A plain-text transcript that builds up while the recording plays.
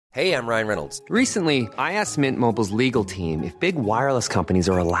Hey, I'm Ryan Reynolds. Recently, I asked Mint Mobile's legal team if big wireless companies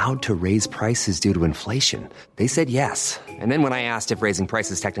are allowed to raise prices due to inflation. They said yes. And then when I asked if raising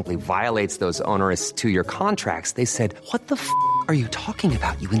prices technically violates those onerous two-year contracts, they said, "What the f*** are you talking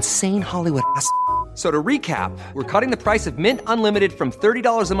about, you insane Hollywood ass?" So to recap, we're cutting the price of Mint Unlimited from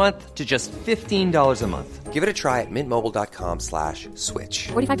 $30 a month to just $15 a month. Give it a try at mintmobile.com/switch.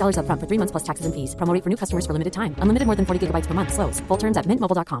 $45 up front for 3 months plus taxes and fees. Promo rate for new customers for limited time. Unlimited more than 40 gigabytes per month. Slows full terms at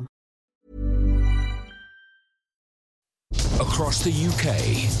mintmobile.com. Across the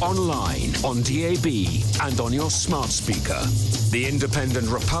UK, online, on DAB, and on your smart speaker. The Independent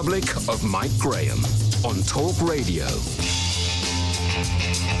Republic of Mike Graham on Talk Radio.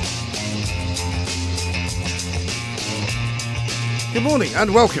 Good morning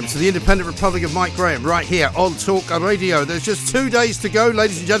and welcome to the Independent Republic of Mike Graham right here on Talk Radio. There's just 2 days to go,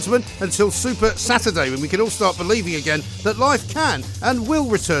 ladies and gentlemen, until Super Saturday, when we can all start believing again that life can and will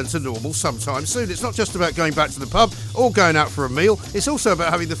return to normal sometime soon. It's not just about going back to the pub or going out for a meal. It's also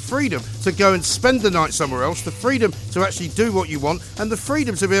about having the freedom to go and spend the night somewhere else, the freedom to actually do what you want, and the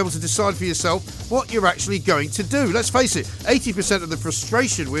freedom to be able to decide for yourself what you're actually going to do. Let's face it, 80% of the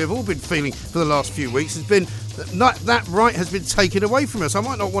frustration we have all been feeling for the last few weeks has been that right has been taken away from us. I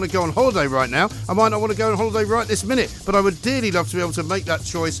might not want to go on holiday right now. I might not want to go on holiday right this minute, but I would dearly love to be able to make that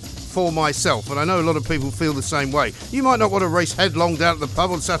choice for myself, and I know a lot of people feel the same way. You might not want to race headlong down to the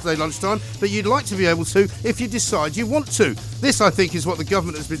pub on Saturday lunchtime, but you'd like to be able to if you decide you want to. This, I think, is what the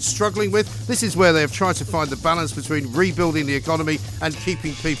government has been struggling with. This is where they have tried to find the balance between rebuilding the economy and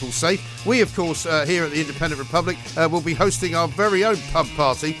keeping people safe. We, of course, here at the Independent Republic will be hosting our very own pub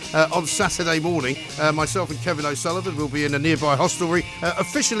party on Saturday morning. Myself and Kevin O'Sullivan will be in a nearby hostelry,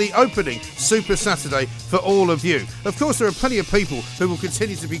 officially opening Super Saturday for all of you. Of course, there are plenty of people who will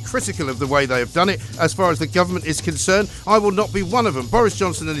continue to be critical of the way they have done it as far as the government is concerned. I will not be one of them. Boris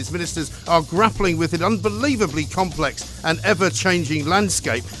Johnson and his ministers are grappling with an unbelievably complex and ever-changing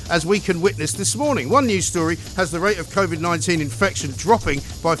landscape, as we can witness this morning. One news story has the rate of COVID-19 infection dropping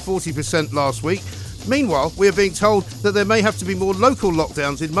by 40% last week. Meanwhile, we are being told that there may have to be more local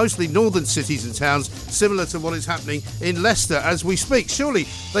lockdowns in mostly northern cities and towns, similar to what is happening in Leicester as we speak. Surely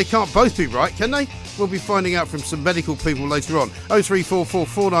they can't both be right, can they? We'll be finding out from some medical people later on. 0344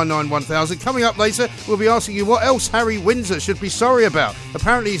 499 1000. Coming up later, we'll be asking you what else Harry Windsor should be sorry about.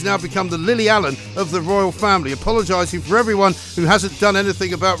 Apparently he's now become the Lily Allen of the royal family, apologising for everyone who hasn't done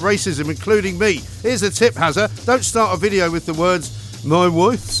anything about racism, including me. Here's a tip, Hazza. Don't start a video with the words, "My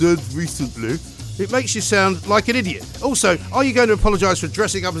wife said recently." It makes you sound like an idiot. Also, are you going to apologise for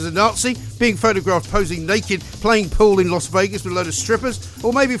dressing up as a Nazi, being photographed posing naked, playing pool in Las Vegas with a load of strippers,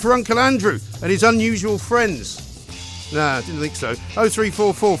 or maybe for Uncle Andrew and his unusual friends? Nah, I didn't think so.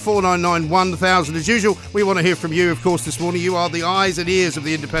 0344 499 1000. As usual, we want to hear from you, of course, this morning. You are the eyes and ears of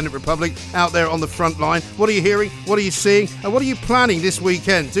the Independent Republic out there on the front line. What are you hearing? What are you seeing? And what are you planning this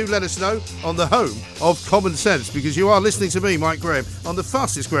weekend? Do let us know on the home of common sense, because you are listening to me, Mike Graham, on the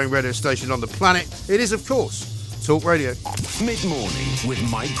fastest growing radio station on the planet. It is, of course, Talk Radio. Mid-morning with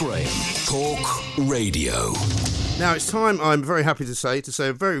Mike Graham. Talk Radio. Now, it's time, I'm very happy to say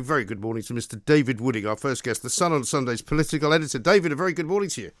a very, very good morning to Mr. David Wooding, our first guest, the Sun on Sunday's political editor. David, a very good morning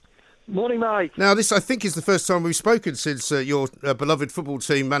to you. Morning, Mike. Now, this, I think, is the first time we've spoken since your beloved football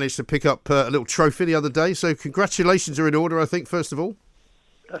team managed to pick up a little trophy the other day. So congratulations are in order, I think, first of all.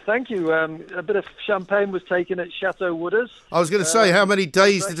 Thank you. A bit of champagne was taken at Chateau Wooders. I was going to say, how many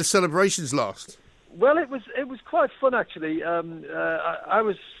days did the celebrations last? Well, it was quite fun, actually. I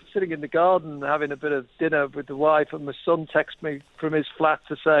was sitting in the garden having a bit of dinner with the wife, and my son texted me from his flat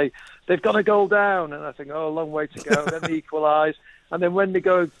to say, they've got a goal down. And I think, a long way to go. Then they equalise. And then when they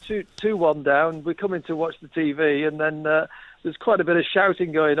go 2-1 down, we come in to watch the TV, and then there's quite a bit of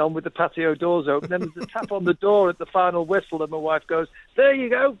shouting going on with the patio doors open. Then there's a tap on the door at the final whistle, and my wife goes, there you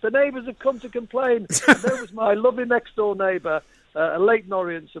go, the neighbours have come to complain. And there was my lovely next-door neighbour, a Leyton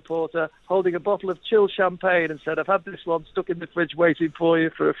Orient supporter, holding a bottle of chilled champagne, and said, I've had this one stuck in the fridge waiting for you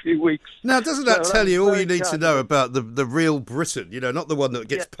for a few weeks. Now, doesn't that tell you all you need to know about the real Britain? You know, not the one that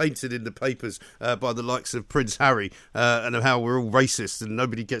gets painted in the papers by the likes of Prince Harry, and how we're all racist and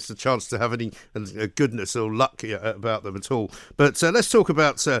nobody gets the chance to have any goodness or luck about them at all. But let's talk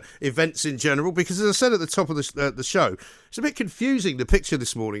about events in general, because as I said at the top of the show, it's a bit confusing, the picture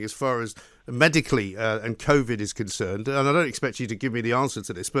this morning, as far as medically and COVID is concerned. And I don't expect you to give me the answer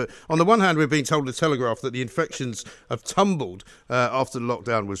to this, but on the one hand, we're being told in the Telegraph that the infections have tumbled after the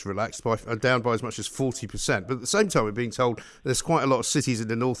lockdown was relaxed, down by as much as 40%. But at the same time, we're being told there's quite a lot of cities in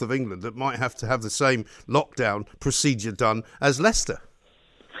the north of England that might have to have the same lockdown procedure done as Leicester.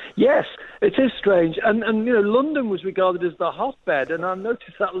 Yes, It is strange, and London was regarded as the hotbed, and I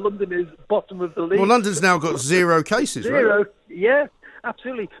noticed that London is bottom of the league. Well, London's now got 0 cases, Zero, right? yeah,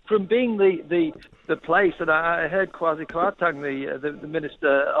 absolutely. From being the place, and I heard Kwasi Kwarteng, the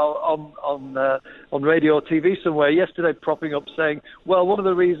minister, on radio or TV somewhere yesterday, propping up saying, well, one of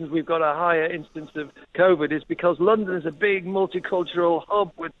the reasons we've got a higher instance of COVID is because London is a big multicultural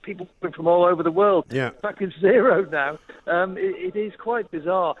hub with people coming from all over the world. Yeah. In fact, it's 0 now. It is quite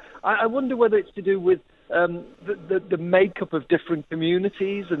bizarre. I wonder whether it's to do with the makeup of different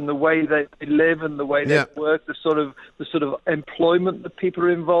communities and the way they live and the way they work, the sort of employment that people are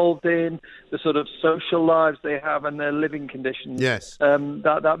involved in, the sort of social lives they have and their living conditions. Yes.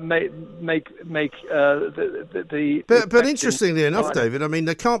 That make the But interestingly enough, David, I mean,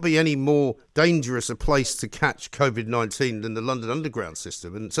 there can't be any more dangerous a place to catch COVID-19 than the London Underground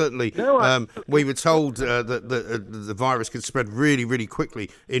system. And certainly we were told that the virus could spread really, really quickly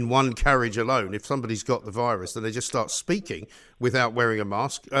in one carriage alone. If somebody's got the virus, then they just start speaking without wearing a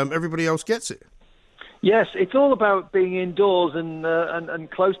mask. Everybody else gets it. Yes, it's all about being indoors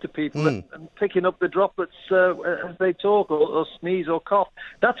and close to people and picking up the droplets as they talk or sneeze or cough.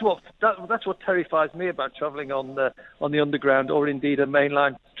 That's what terrifies me about travelling on the Underground or indeed a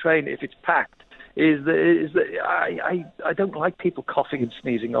mainline train if it's packed. Is that I don't like people coughing and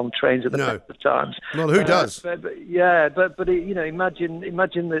sneezing on trains at the best of times. Well, who does? But imagine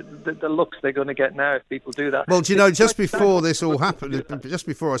the looks they're going to get now if people do that. Well, do you know, just before this all happened, just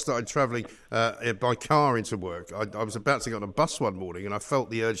before I started travelling by car into work, I was about to get on a bus one morning and I felt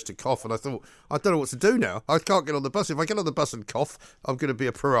the urge to cough, and I thought, I don't know what to do now. I can't get on the bus. If I get on the bus and cough, I'm going to be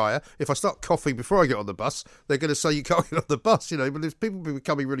a pariah. If I start coughing before I get on the bus, they're going to say you can't get on the bus. But there's people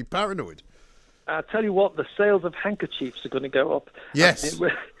becoming really paranoid. I'll tell you what, the sales of handkerchiefs are going to go up. Yes.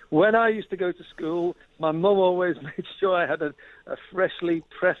 When I used to go to school, my mum always made sure I had a freshly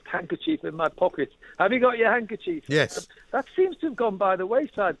pressed handkerchief in my pocket. Have you got your handkerchief? Yes. That seems to have gone by the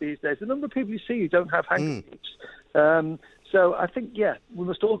wayside these days. The number of people you see who don't have handkerchiefs. So I think, we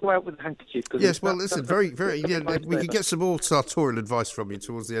must all go out with a handkerchief. Yes, well, listen, very, very. We could get some more sartorial advice from you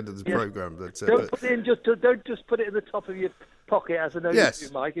towards the end of the programme. Don't just put it in the top of your pocket, as I know you do,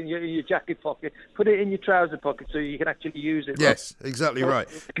 Mike, in your jacket pocket. Put it in your trouser pocket so you can actually use it. Yes, right? Exactly right.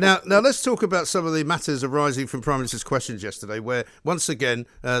 Now let's talk about some of the matters arising from Prime Minister's questions yesterday, where once again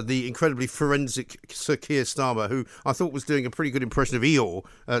the incredibly forensic Sir Keir Starmer, who I thought was doing a pretty good impression of Eeyore,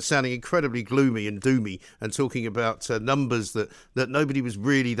 sounding incredibly gloomy and doomy and talking about numbers that nobody was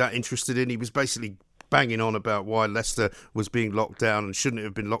really that interested in. He was basically banging on about why Leicester was being locked down and shouldn't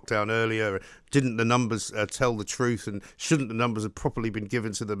have been locked down earlier. Didn't the numbers tell the truth, and shouldn't the numbers have properly been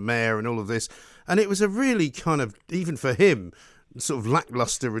given to the mayor and all of this? And it was a really kind of, even for him, sort of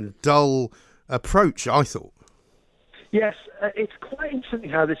lacklustre and dull approach, I thought. Yes, it's quite interesting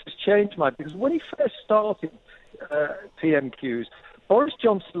how this has changed, Mike, because when he first started PMQs, Boris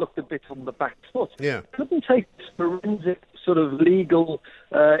Johnson looked a bit on the back foot. Yeah. Couldn't take this forensic sort of legal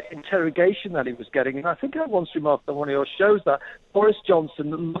interrogation that he was getting. And I think I once remarked on one of your shows that Boris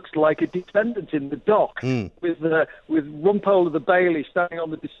Johnson looks like a defendant in the dock with Rumpole of the Bailey standing on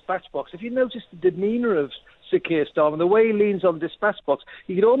the dispatch box. If you notice the demeanour of Sir Keir Starmer, the way he leans on the dispatch box,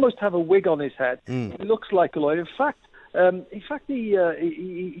 he could almost have a wig on his head. He looks like a lawyer. In fact, he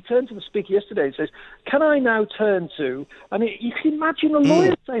turned to the speaker yesterday and says, can I now turn to, and you can imagine a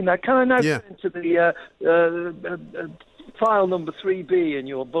lawyer saying that, can I now turn to the file number 3B in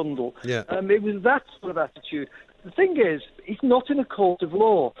your bundle? Yeah. It was that sort of attitude. The thing is, he's not in a court of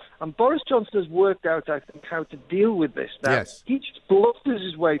law, and Boris Johnson has worked out, I think, how to deal with this now. Yes. He just blusters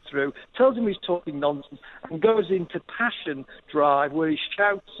his way through, tells him he's talking nonsense, and goes into passion drive where he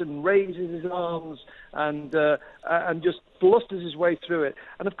shouts and raises his arms and just blusters his way through it.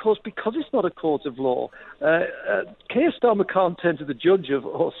 And of course, because it's not a court of law, Keir Starmer can't turn to the judge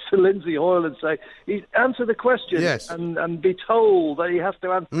or Sir Lindsay Hoyle and say, answer the question and be told that he has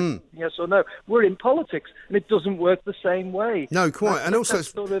to answer yes or no. We're in politics, and it doesn't work the same way. No, quite. And also, that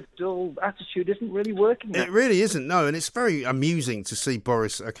sort of dull attitude isn't really working. It really isn't, no. And it's very amusing to see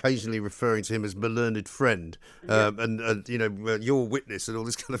Boris occasionally referring to him as my learned friend and your witness and all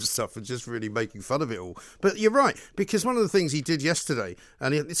this kind of stuff, and just really making fun of it all. But you're right, because one of the things he did yesterday,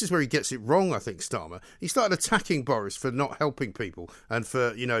 and this is where he gets it wrong, I think, Starmer, he started attacking Boris for not helping people, and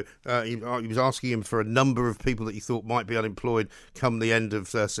for, he was asking him for a number of people that he thought might be unemployed come the end of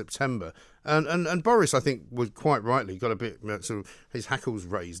September. And Boris, I think, was quite rightly got a bit sort of his hackles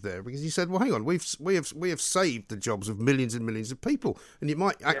raised there, because he said, "Well, hang on, we have saved the jobs of millions and millions of people, and you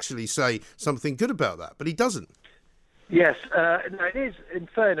might actually say something good about that," but he doesn't. Yes, now it is, in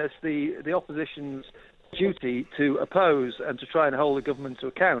fairness, the opposition's duty to oppose and to try and hold the government to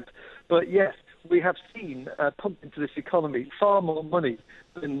account. But yes, we have seen pumped into this economy far more money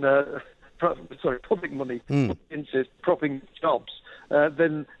than public money into propping jobs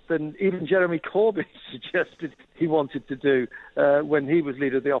than even Jeremy Corbyn suggested he wanted to do when he was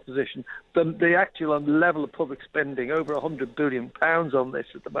leader of the opposition. The actual level of public spending, over £100 billion on this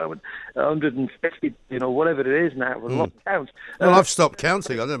at the moment, 150, whatever it is now, a lot of counts. Well, I've stopped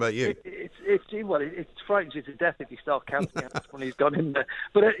counting. I don't know about you. It frightens you to death if you start counting how much money he's gone in there.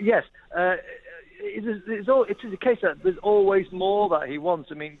 But yes, it's a case that there's always more that he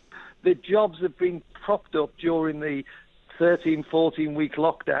wants. I mean, the jobs have been propped up during the 13, 14-week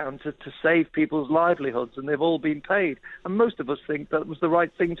lockdown to save people's livelihoods, and they've all been paid. And most of us think that was the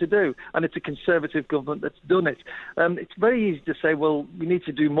right thing to do, and it's a Conservative government that's done it. It's very easy to say, well, we need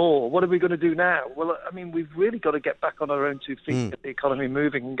to do more. What are we going to do now? Well, I mean, we've really got to get back on our own 2 feet, get the economy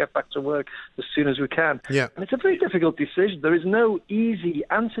moving and get back to work as soon as we can. Yeah. And it's a very difficult decision. There is no easy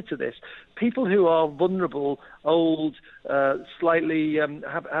answer to this. People who are vulnerable, old, slightly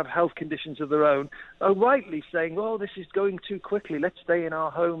have health conditions of their own, are rightly saying, well, this is going too quickly. Let's stay in our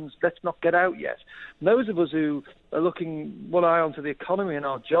homes. Let's not get out yet. And those of us who are looking one eye onto the economy and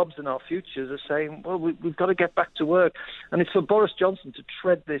our jobs and our futures are saying, well, we've got to get back to work. And it's for Boris Johnson to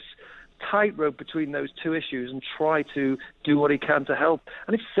tread this tightrope between those two issues and try to do what he can to help.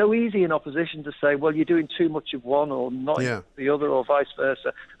 And it's so easy in opposition to say, well, you're doing too much of one or not enough of the other, or vice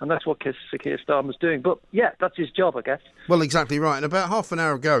versa. And that's what Keir Starmer's doing. But yeah, that's his job, I guess. Well, exactly right. And about half an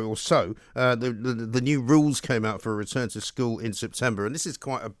hour ago or so, the new rules came out for a return to school in September. And this is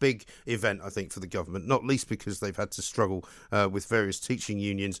quite a big event, I think, for the government, not least because they've had to struggle with various teaching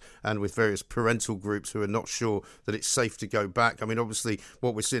unions and with various parental groups who are not sure that it's safe to go back. I mean, obviously,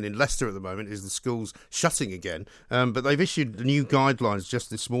 what we're seeing in Leicester at the moment is the schools shutting again. But they've issued the new guidelines just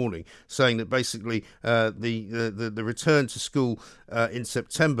this morning saying that basically the return to school in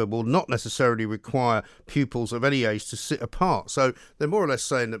September will not necessarily require pupils of any age to sit apart. So they're more or less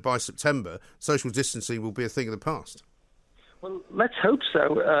saying that by September, social distancing will be a thing of the past. Well, let's hope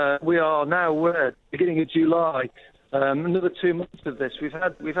so. We are now beginning of July. Another 2 months of this. We've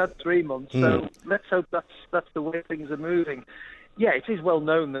had 3 months. So let's hope that's the way things are moving. Yeah, it is well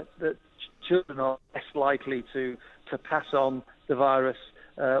known that children are less likely to pass on the virus.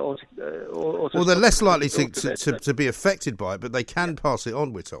 Well, they're less likely to be affected by it, but they can pass it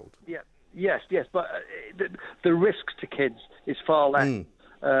on, we're told. Yeah. Yes, but the risks to kids is far less.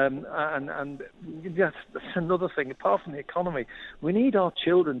 And that's another thing. Apart from the economy, we need our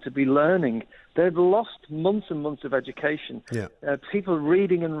children to be learning. They've lost months and months of education. Yeah. People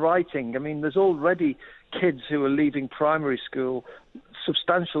reading and writing. I mean, there's already kids who are leaving primary school,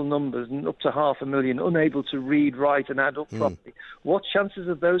 substantial numbers, and up to 500,000, unable to read, write, and add up properly. What chances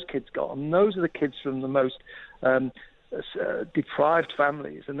have those kids got? And those are the kids from the most deprived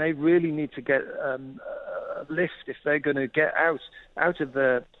families, and they really need to get a lift if they're going to get out of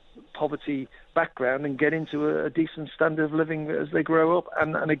their poverty background and get into a decent standard of living as they grow up.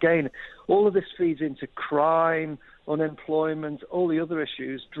 And again, all of this feeds into crime, unemployment, all the other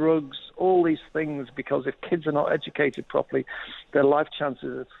issues, drugs, all these things, because if kids are not educated properly, their life chances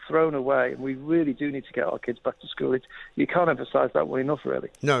are thrown away, and we really do need to get our kids back to school. You can't emphasise that one enough, really.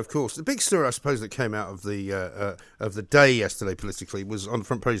 No, of course. The big story, I suppose, that came out of the day yesterday politically was on the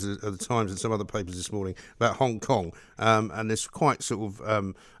front page of the Times and some other papers this morning about Hong Kong, and this quite sort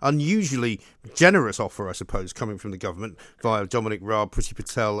of unusually generous offer, I suppose, coming from the government via Dominic Raab, Priti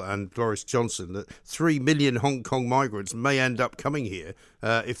Patel and Boris Johnson, that 3 million Hong Kong migrants may end up coming here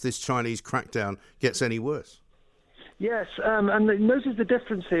if this Chinese crackdown gets any worse. Yes, and notice the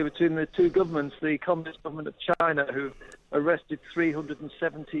difference here between the two governments. The Communist government of China, who arrested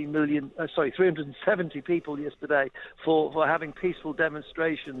 370 people yesterday for having peaceful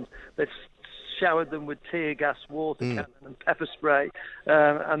demonstrations. They've showered them with tear gas, water cannon and pepper spray,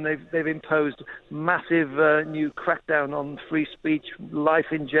 and they've imposed massive new crackdown on free speech,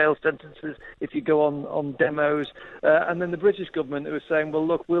 life in jail sentences if you go on demos. And then the British government, who are saying, well,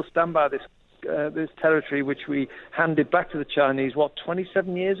 look, we'll stand by this territory which we handed back to the Chinese,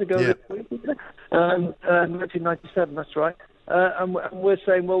 27 years ago? Yeah. 1997, that's right. And we're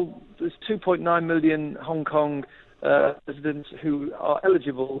saying, well, there's 2.9 million Hong Kong residents who are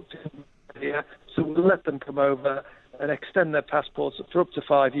eligible to come here, so we'll let them come over and extend their passports for up to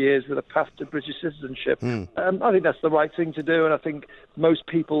 5 years with a path to British citizenship. I think that's the right thing to do, and I think most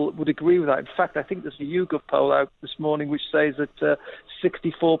people would agree with that. In fact, I think there's a YouGov poll out this morning which says that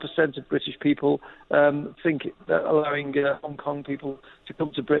 64% of British people think that allowing Hong Kong people to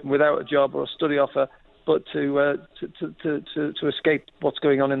come to Britain without a job or a study offer, but to escape what's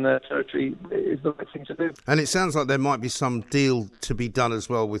going on in their territory is the right thing to do. And it sounds like there might be some deal to be done as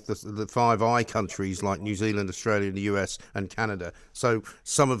well with the Five Eye countries like New Zealand, Australia, the US and Canada. So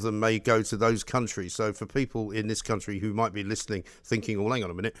some of them may go to those countries. So for people in this country who might be listening, thinking, oh, hang on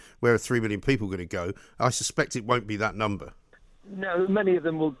a minute, where are 3 million people going to go? I suspect it won't be that number. No, many of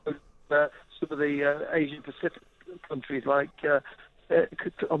them will go to some of the Asian Pacific countries like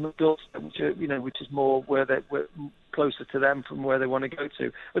on the doorstep, which is more where we're closer to them from where they want to go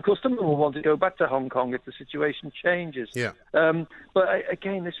to. Of course, some of them will want to go back to Hong Kong if the situation changes. Yeah. But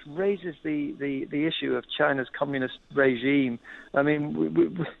again, this raises the issue of China's communist regime. I mean,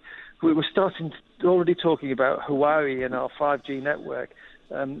 we were already talking about Huawei and our 5G network.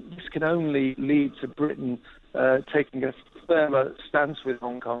 This can only lead to Britain taking a firmer stance with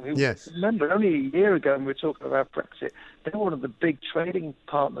Hong Kong. Yes. Remember, only a year ago when we were talking about Brexit, they were one of the big trading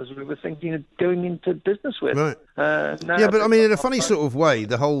partners we were thinking of going into business with. Right. But I mean, in a funny sort of way,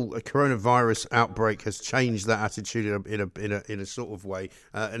 the whole coronavirus outbreak has changed that attitude in a sort of way.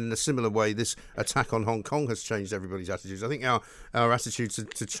 And in a similar way, this attack on Hong Kong has changed everybody's attitudes. I think our attitude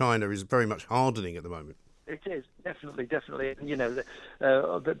to China is very much hardening at the moment. It is definitely, and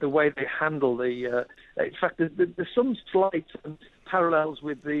the way they handle the. In fact, there's some slight parallels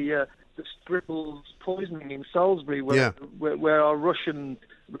with the Skripals poisoning in Salisbury, where our Russian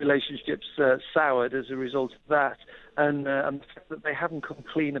relationships soured as a result of that, and the fact that they haven't come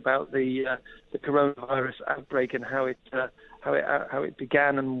clean about the coronavirus outbreak and how it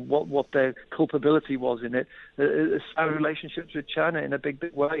began and what their culpability was in it. Our relationships with China in a big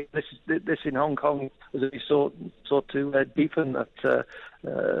way. This in Hong Kong as we sought to deepen that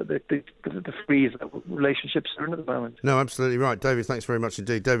the freeze that relationships are in at the moment. No, absolutely right, David. Thanks very much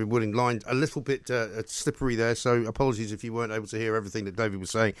indeed. David Wooding, line a little bit slippery there, so apologies if you weren't able to hear everything that David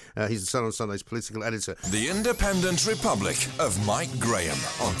was saying. He's the Sun on Sunday's political editor. The Independent Republic of Mike Graham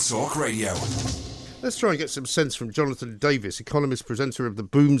on Talk Radio. Let's try and get some sense from Jonathan Davis, economist, presenter of the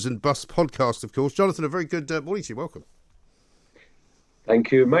Booms and Busts podcast, of course. Jonathan, a very good morning to you. Welcome.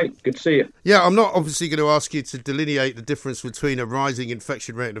 Thank you, mate. Good to see you. Yeah, I'm not obviously going to ask you to delineate the difference between a rising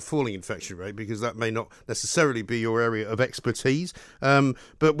infection rate and a falling infection rate, because that may not necessarily be your area of expertise.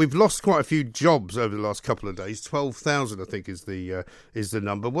 But we've lost quite a few jobs over the last couple of days. 12,000, I think, is the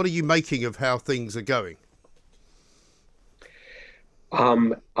number. What are you making of how things are going?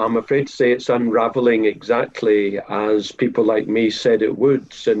 I'm afraid to say it's unravelling exactly as people like me said it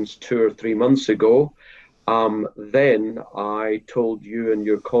would since 2 or 3 months ago. Then I told you and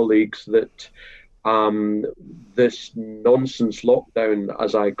your colleagues that this nonsense lockdown,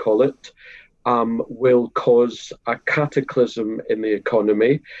 as I call it, will cause a cataclysm in the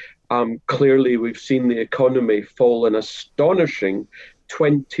economy. Clearly, we've seen the economy fall an astonishing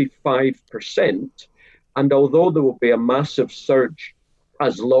 25%. And although there will be a massive surge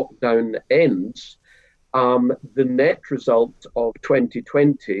as lockdown ends, the net result of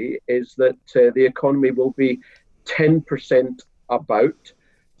 2020 is that the economy will be 10% about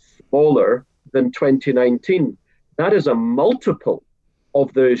smaller than 2019. That is a multiple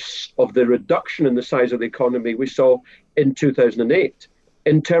of the reduction in the size of the economy we saw in 2008.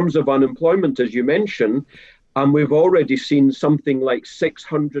 In terms of unemployment, as you mentioned, we've already seen something like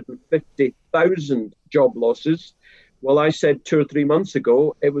 650,000 job losses. Well, I said 2 or 3 months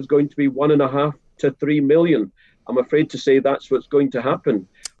ago it was going to be 1.5 to 3 million. I'm afraid to say that's what's going to happen.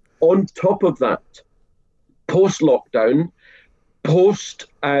 On top of that, post-lockdown, post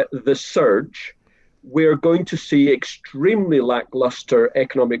the surge, we're going to see extremely lackluster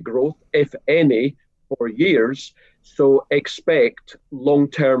economic growth, if any, for years. So expect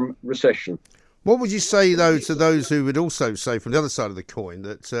long-term recession. What would you say, though, to those who would also say, from the other side of the coin,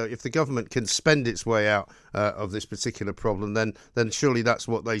 that if the government can spend its way out of this particular problem, then surely that's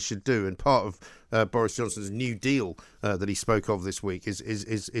what they should do? And part of Boris Johnson's New Deal that he spoke of this week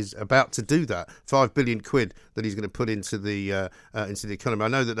is about to do that. 5 billion quid that he's going to put into the economy. I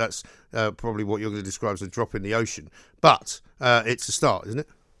know that that's probably what you're going to describe as a drop in the ocean, but it's a start, isn't it?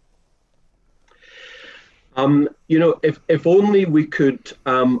 If only we could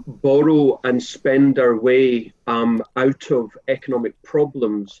borrow and spend our way out of economic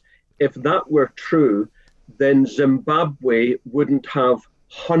problems. If that were true, then Zimbabwe wouldn't have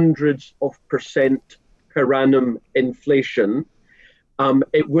hundreds of % per annum inflation.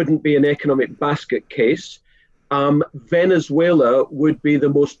 It wouldn't be an economic basket case. Venezuela would be the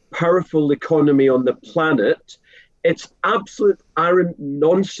most powerful economy on the planet. It's absolute arrant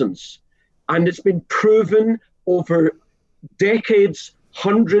nonsense. And it's been proven over decades,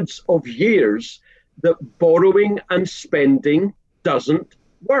 hundreds of years, that borrowing and spending doesn't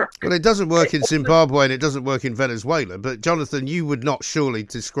work. Well, it doesn't work in Zimbabwe and it doesn't work in Venezuela. But, Jonathan, you would not surely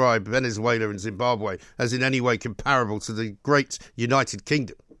describe Venezuela and Zimbabwe as in any way comparable to the great United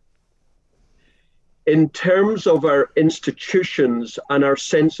Kingdom. In terms of our institutions and our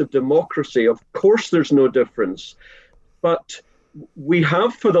sense of democracy, of course there's no difference. But we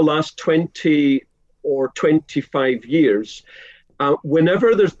have for the last 20 or 25 years,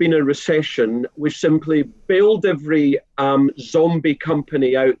 whenever there's been a recession, we simply bailed every zombie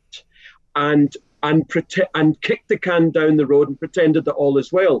company out and kicked the can down the road and pretended that all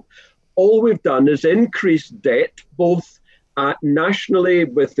is well. All we've done is increase debt, both nationally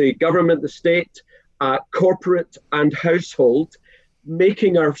with the government, the state, corporate and household,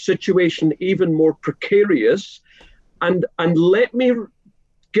 making our situation even more precarious. And let me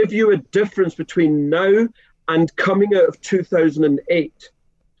give you a difference between now and coming out of 2008.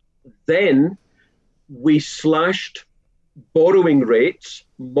 Then we slashed borrowing rates,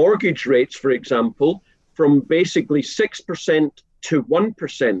 mortgage rates, for example, from basically 6% to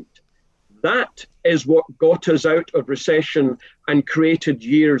 1%. That is what got us out of recession and created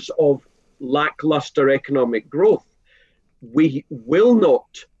years of lackluster economic growth. We will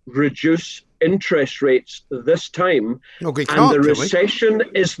not reduce interest rates this time, and the recession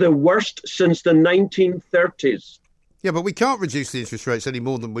is the worst since the 1930s. Yeah, but we can't reduce the interest rates any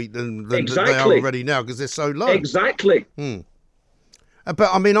more than exactly. they are already now because they're so low. Exactly. But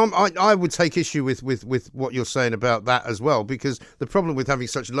I mean, I would take issue with what you're saying about that as well, because the problem with having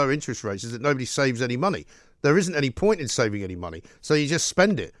such low interest rates is that nobody saves any money. There isn't any point in saving any money, so you just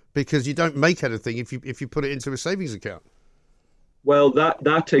spend it because you don't make anything if you put it into a savings account. Well,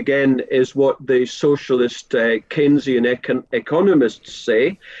 that again is what the socialist Keynesian economists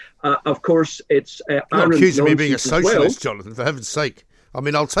say. Of course, it's not accusing me of being a socialist, well. Jonathan. For heaven's sake! I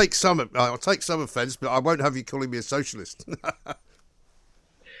mean, I'll take some offence, but I won't have you calling me a socialist.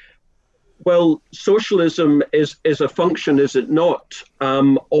 Well, socialism is a function, is it not,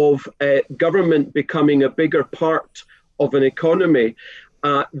 of government becoming a bigger part of an economy.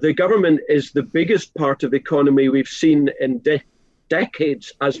 The government is the biggest part of the economy we've seen in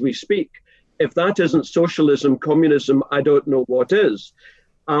decades as we speak. If that isn't socialism, communism, I don't know what is.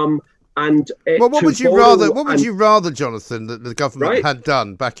 What would you rather, Jonathan, that the government had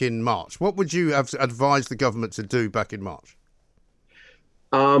done back in March? What would you have advised the government to do back in March?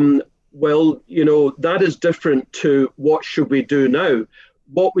 Well, that is different to what should we do now.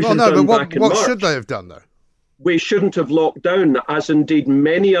 What we should have done back in March. What should they have done, though? We shouldn't have locked down, as indeed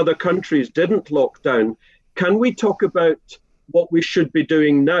many other countries didn't lock down. Can we talk about what we should be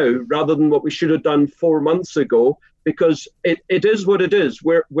doing now rather than what we should have done 4 months ago? Because it is what it is.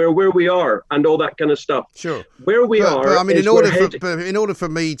 Where we are and all that kind of stuff. Sure. Where we are. But I mean, in order for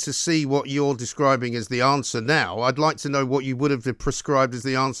me to see what you're describing as the answer now, I'd like to know what you would have prescribed as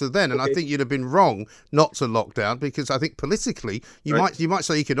the answer then. And I think you'd have been wrong not to lock down, because I think politically you might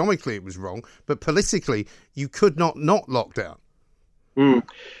say economically it was wrong, but politically you could not lock down.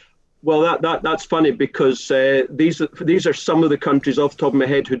 Well, that's funny, because these are some of the countries off the top of my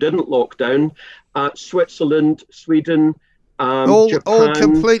head who didn't lock down. Switzerland, Sweden, Japan, all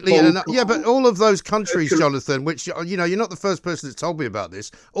completely. But all of those countries, Jonathan, which you're not the first person that's told me about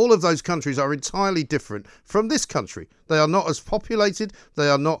this. All of those countries are entirely different from this country. They are not as populated. They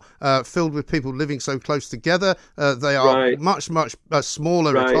are not filled with people living so close together. They are much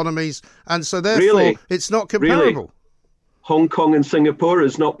smaller economies, and so therefore it's not comparable. Really? Hong Kong and Singapore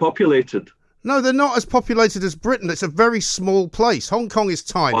is not populated. No, they're not as populated as Britain. It's a very small place. Hong Kong is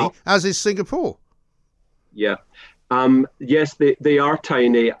tiny, as is Singapore. Yeah. Yes, they are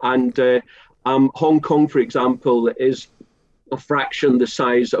tiny. And Hong Kong, for example, is a fraction the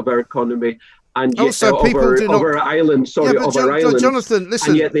size of our economy. And yet, of our island, Jonathan, listen.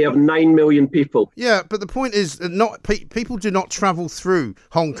 And yet they have 9 million people. Yeah, but the point is that people do not travel through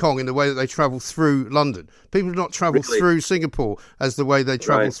Hong Kong in the way that they travel through London. People do not travel through Singapore as the way they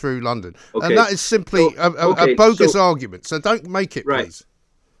travel through London. Okay. And that is simply a bogus argument. So don't make it, please.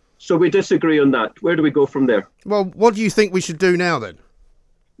 So we disagree on that. Where do we go from there? Well, what do you think we should do now then?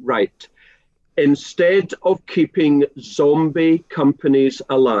 Right. Instead of keeping zombie companies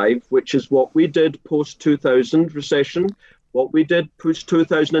alive, which is what we did post-2000 recession, what we did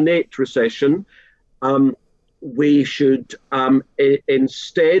post-2008 recession, we should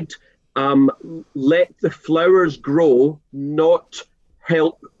instead let the flowers grow, not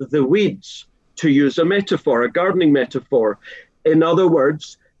help the weeds, to use a metaphor, a gardening metaphor. In other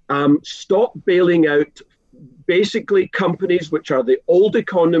words, stop bailing out basically companies which are the old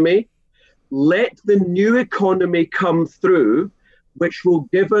economy. Let the new economy come through, which will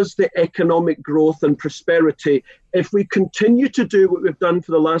give us the economic growth and prosperity If we continue to do what we've done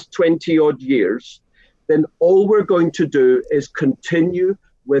for the last 20 odd years, then all we're going to do is continue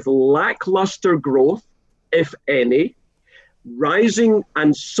with lackluster growth, if any, rising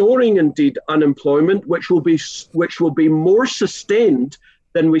and soaring indeed unemployment, which will be more sustained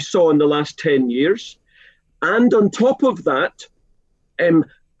than we saw in the last 10 years. And on top of that,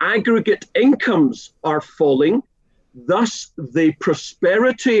 aggregate incomes are falling. Thus, the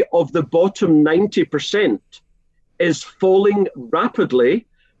prosperity of the bottom 90% is falling rapidly.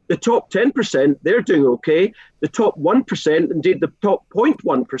 The top 10%, they're doing okay. The top 1%, indeed the top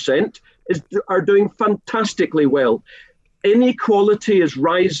 0.1%, are doing fantastically well. Inequality is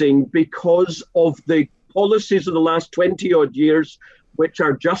rising because of the policies of the last 20 odd years, which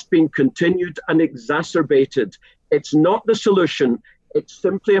are just being continued and exacerbated. It's not the solution. It's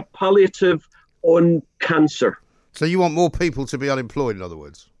simply a palliative on cancer. So you want more people to be unemployed, in other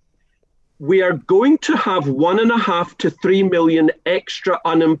words? We are going to have 1.5 to 3 million extra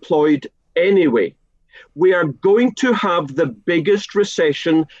unemployed anyway. We are going to have the biggest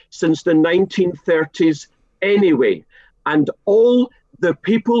recession since the 1930s anyway. And all the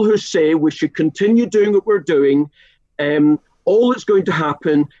people who say we should continue doing what we're doing, all that's going to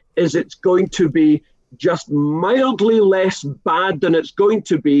happen is it's going to be just mildly less bad than it's going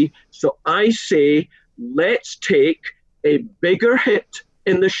to be. So I say, let's take a bigger hit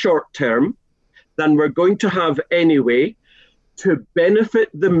in the short term than we're going to have anyway to benefit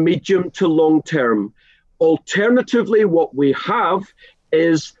the medium to long term. Alternatively, what we have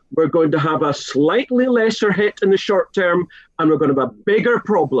is we're going to have a slightly lesser hit in the short term and we're going to have a bigger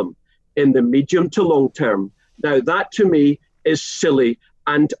problem in the medium to long term. Now, that to me is silly.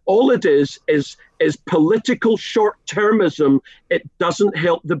 And all it is political short-termism. It doesn't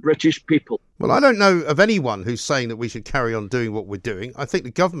help the British people. Well, I don't know of anyone who's saying that we should carry on doing what we're doing. I think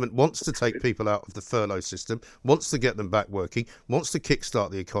the government wants to take people out of the furlough system, wants to get them back working, wants to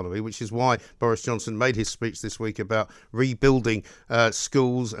kickstart the economy, which is why Boris Johnson made his speech this week about rebuilding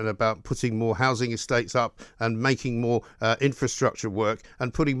schools and about putting more housing estates up and making more infrastructure work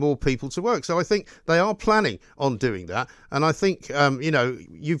and putting more people to work. So I think they are planning on doing that. And I think,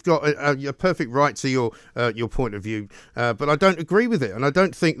 you've got a perfect right to your point of view, but I don't agree with it. And I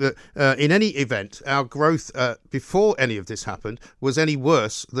don't think that in any event, our growth before any of this happened was any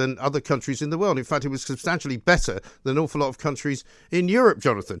worse than other countries in the world. In fact, it was substantially better than an awful lot of countries in Europe,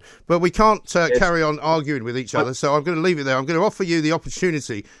 Jonathan. But we can't carry on arguing with each other, so I'm going to leave it there. I'm going to offer you the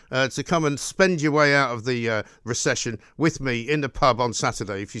opportunity to come and spend your way out of the recession with me in the pub on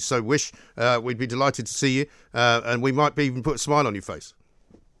Saturday, if you so wish. We'd be delighted to see you, and we might even put a smile on your face.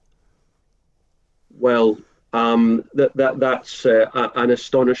 Well, that's an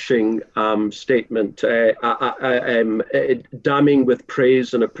astonishing statement, damning with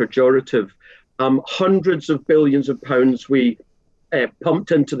praise and a pejorative. Hundreds of billions of pounds we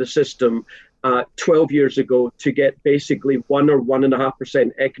pumped into the system 12 years ago to get basically 1 or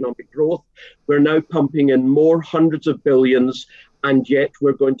 1.5% economic growth. We're now pumping in more hundreds of billions, and yet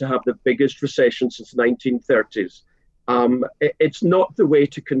we're going to have the biggest recession since the 1930s. It's not the way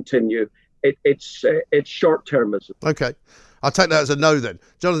to continue. It's short-termism. OK. I'll take that as a no then.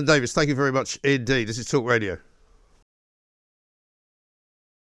 Jonathan Davis, thank you very much indeed. This is Talk Radio.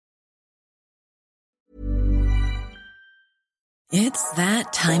 It's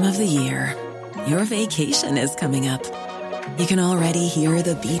that time of the year. Your vacation is coming up. You can already hear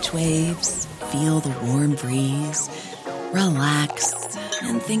the beach waves, feel the warm breeze, relax,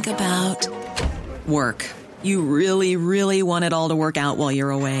 and think about work. You really, really want it all to work out while you're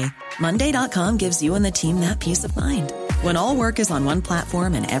away. Monday.com gives you and the team that peace of mind. When all work is on one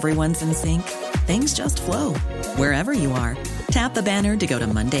platform and everyone's in sync, things just flow. Wherever you are, tap the banner to go to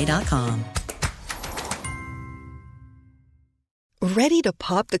Monday.com. Ready to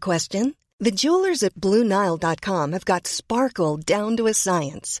pop the question? The jewelers at BlueNile.com have got sparkle down to a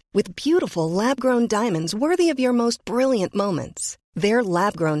science with beautiful lab-grown diamonds worthy of your most brilliant moments. Their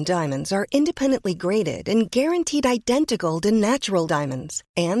lab-grown diamonds are independently graded and guaranteed identical to natural diamonds,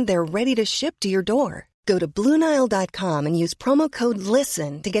 and they're ready to ship to your door. Go to BlueNile.com and use promo code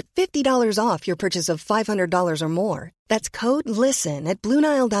LISTEN to get $50 off your purchase of $500 or more. That's code LISTEN at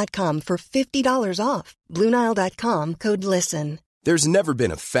BlueNile.com for $50 off. BlueNile.com, code LISTEN. There's never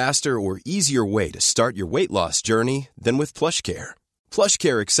been a faster or easier way to start your weight loss journey than with PlushCare.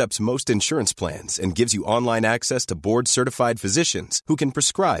 PlushCare accepts most insurance plans and gives you online access to board-certified physicians who can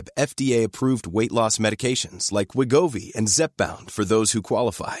prescribe FDA-approved weight loss medications like Wegovy and Zepbound for those who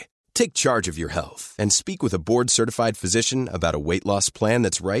qualify. Take charge of your health and speak with a board-certified physician about a weight loss plan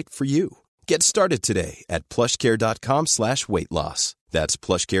that's right for you. Get started today at plushcare.com/weight loss. That's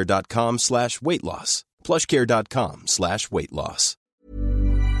plushcare.com/weight loss. PlushCare.com/weight loss.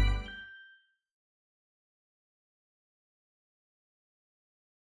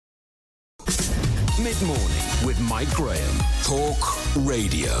 Mid-morning with Mike Graham. Talk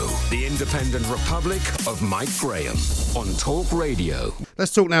Radio. The Independent Republic of Mike Graham on Talk Radio.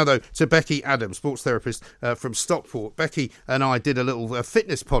 Let's talk now, though, to Becky Adams, sports therapist from Stockport. Becky and I did a little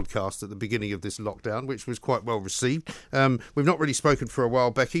fitness podcast at the beginning of this lockdown, which was quite well received. We've not really spoken for a while,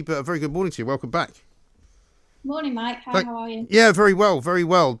 Becky, but a very good morning to you. Welcome back. Morning, Mike. How are you? Yeah, very well, very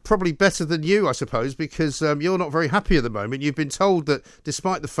well. Probably better than you, I suppose, because you're not very happy at the moment. You've been told that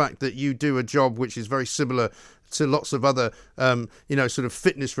despite the fact that you do a job which is very similar to lots of other, sort of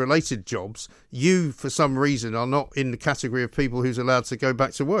fitness-related jobs, you, for some reason, are not in the category of people who's allowed to go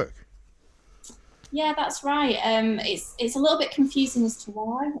back to work. Yeah, that's right. It's a little bit confusing as to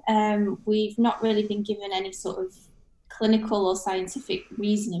why. We've not really been given any sort of clinical or scientific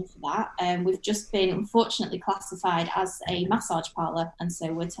reasoning for that. We've just been unfortunately classified as a massage parlour, and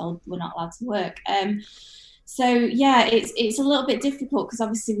so we're told we're not allowed to work. So yeah, it's a little bit difficult because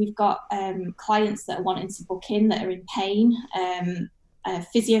obviously we've got clients that are wanting to book in that are in pain.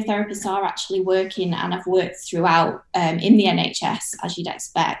 Physiotherapists are actually working and have worked throughout in the NHS, as you'd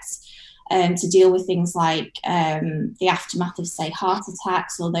expect, to deal with things like the aftermath of, say, heart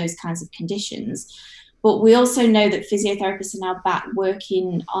attacks or those kinds of conditions. But we also know that physiotherapists are now back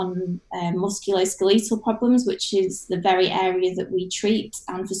working on musculoskeletal problems, which is the very area that we treat.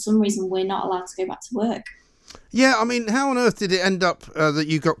 And for some reason, we're not allowed to go back to work. Yeah, I mean, how on earth did it end up that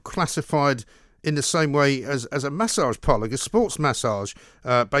you got classified in the same way as a massage parlour? Because sports massage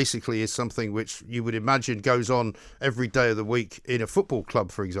basically is something which you would imagine goes on every day of the week in a football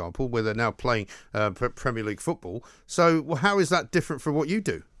club, for example, where they're now playing Premier League football. So how is that different from what you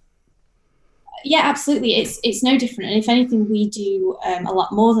do? Yeah, absolutely. It's no different. And if anything, we do a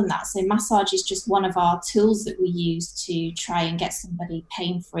lot more than that. So massage is just one of our tools that we use to try and get somebody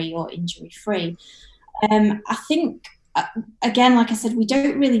pain-free or injury-free. I think, again, like I said, we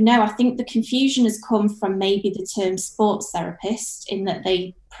don't really know. I think the confusion has come from maybe the term sports therapist, in that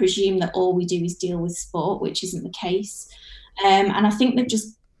they presume that all we do is deal with sport, which isn't the case. And I think they've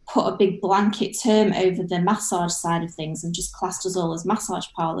just put a big blanket term over the massage side of things and just classed us all as massage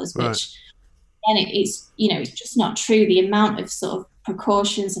parlours, which... Right. And it's just not true. The amount of sort of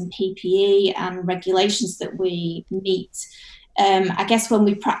precautions and PPE and regulations that we meet, I guess when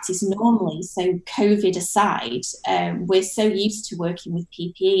we practice normally, so COVID aside, we're so used to working with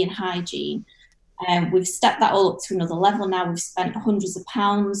PPE and hygiene. We've stepped that all up to another level now. We've spent hundreds of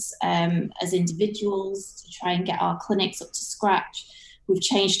pounds as individuals to try and get our clinics up to scratch. We've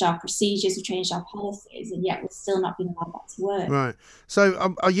changed our procedures, we've changed our policies, and yet we're still not being allowed back to work. Right.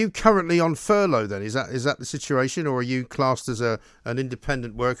 So are you currently on furlough then? Is that the situation, or are you classed as an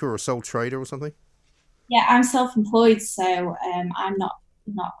independent worker or a sole trader or something? Yeah, I'm self-employed, so I'm not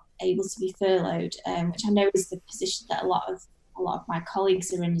able to be furloughed, which I know is the position that a lot of my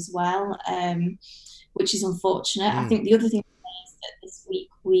colleagues are in as well, which is unfortunate. I think the other thing is that this week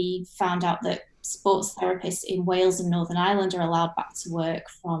we found out that sports therapists in Wales and Northern Ireland are allowed back to work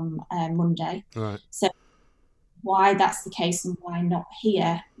from Monday. Right. So why that's the case and why not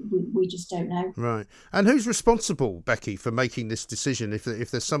here, we just don't know. Right. And who's responsible, Becky, for making this decision? If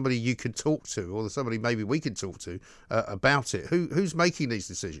there's somebody you could talk to, or there's somebody maybe we could talk to about it, who's making these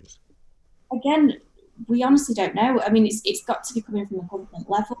decisions? Again, we honestly don't know. I mean, it's got to be coming from the government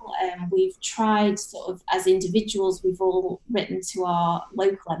level. We've tried sort of as individuals, we've all written to our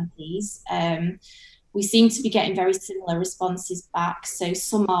local MPs. We seem to be getting very similar responses back. So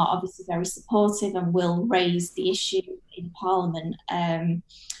some are obviously very supportive and will raise the issue in Parliament.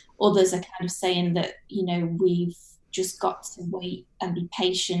 Others are kind of saying that, we've just got to wait and be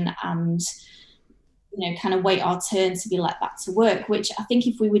patient and kind of wait our turn to be let back to work, which I think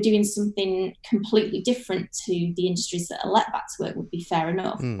if we were doing something completely different to the industries that are let back to work would be fair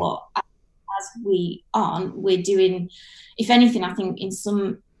enough. But as we aren't, we're doing, if anything, I think in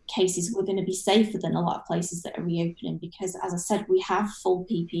some cases we're going to be safer than a lot of places that are reopening because, as I said, we have full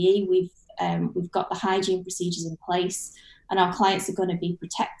PPE, we've got the hygiene procedures in place and our clients are going to be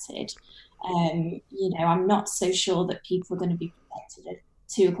protected. I'm not so sure that people are going to be protected at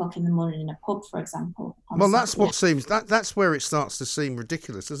 2:00 in the morning in a pub, for example. Well, that's what seems that's where it starts to seem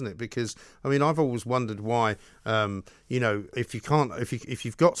ridiculous, doesn't it? Because I mean, I've always wondered why, if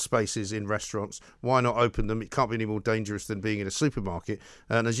you've got spaces in restaurants, why not open them? It can't be any more dangerous than being in a supermarket,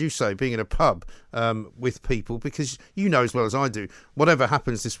 and as you say, being in a pub with people, because you know as well as I do, whatever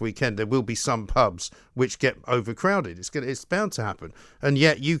happens this weekend, there will be some pubs which get overcrowded. It's bound to happen, and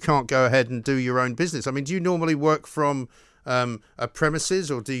yet you can't go ahead and do your own business. I mean, do you normally work from a premises,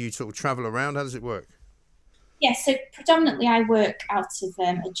 or do you sort of travel around? How does it work? Yeah, so predominantly I work out of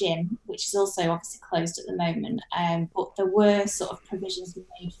a gym, which is also obviously closed at the moment. But there were sort of provisions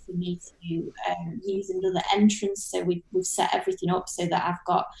made for me to use another entrance. So we've set everything up so that I've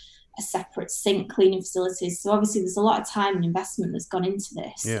got a separate sink, cleaning facilities. So obviously there's a lot of time and investment that's gone into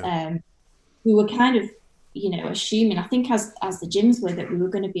this. Yeah. We were kind of, assuming, I think as the gyms were, that we were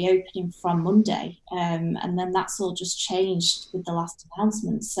going to be opening from Monday. And then that's all just changed with the last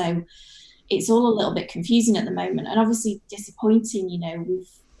announcement. So it's all a little bit confusing at the moment, and obviously disappointing.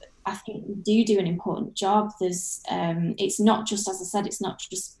 I think we do an important job. There's, it's not just, as I said, it's not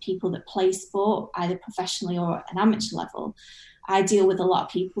just people that play sport, either professionally or at an amateur level. I deal with a lot of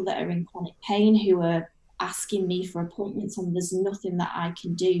people that are in chronic pain who are asking me for appointments, and there's nothing that I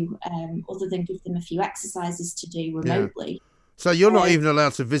can do other than give them a few exercises to do remotely. Yeah. So you're not even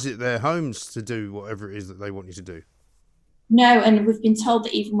allowed to visit their homes to do whatever it is that they want you to do? No, and we've been told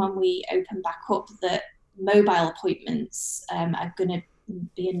that even when we open back up, that mobile appointments are going to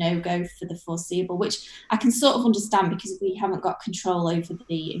be a no-go for the foreseeable, which I can sort of understand because we haven't got control over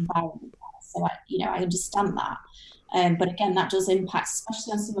the environment. So I understand that. But again, that does impact,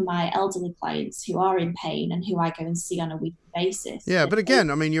 especially on some of my elderly clients who are in pain and who I go and see on a weekly basis. Yeah, but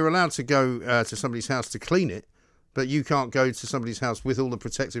again, I mean, you're allowed to go to somebody's house to clean it, but you can't go to somebody's house with all the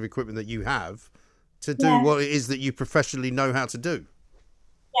protective equipment that you have to do what it is that you professionally know how to do.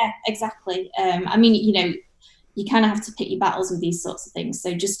 Yeah, exactly. I mean, you kind of have to pick your battles with these sorts of things.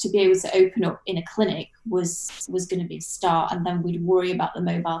 So just to be able to open up in a clinic was going to be a start, and then we'd worry about the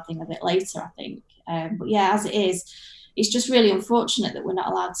mobile thing a bit later, I think. But yeah, as it is, it's just really unfortunate that we're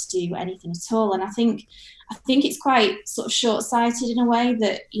not allowed to do anything at all. And I think it's quite sort of short-sighted in a way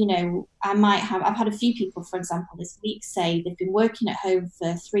that, I've had a few people, for example, this week say they've been working at home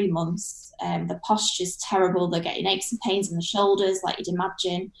for 3 months. The posture's terrible. They're getting aches and pains in the shoulders, like you'd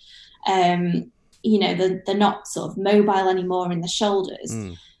imagine. They're not sort of mobile anymore in the shoulders.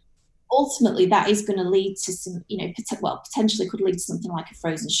 Ultimately, that is going to lead to some, potentially could lead to something like a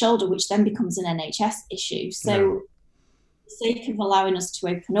frozen shoulder, which then becomes an NHS issue. So for the sake of allowing us to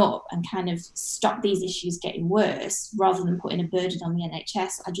open up and kind of stop these issues getting worse, rather than putting a burden on the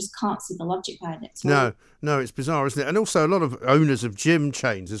NHS, I just can't see the logic behind it. No, it's bizarre, isn't it? And also a lot of owners of gym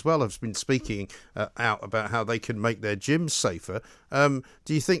chains as well have been speaking out about how they can make their gyms safer.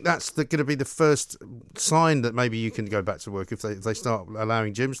 Do you think that's going to be the first sign that maybe you can go back to work if they start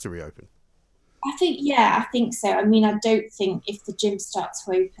allowing gyms to reopen? I think so. I mean, I don't think if the gyms start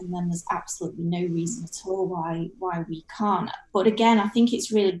to open, then there's absolutely no reason at all why we can't. But again, I think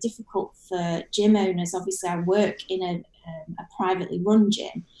it's really difficult for gym owners. Obviously, I work in a privately run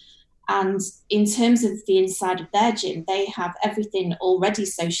gym. And in terms of the inside of their gym, they have everything already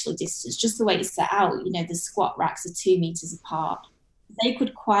socially distanced, just the way it's set out. The squat racks are 2 meters apart. They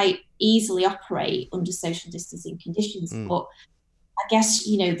could quite easily operate under social distancing conditions. But I guess,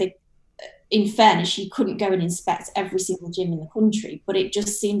 in fairness, you couldn't go and inspect every single gym in the country, but it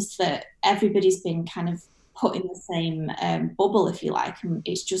just seems that everybody's been kind of put in the same bubble, if you like, and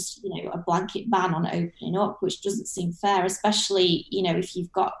it's just, a blanket ban on opening up, which doesn't seem fair, especially, if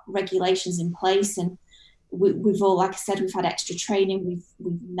you've got regulations in place. And we've all, like I said, we've had extra training,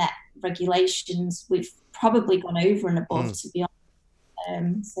 we've met regulations, we've probably gone over and above, to be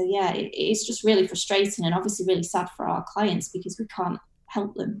honest. So yeah, it's just really frustrating and obviously really sad for our clients because we can't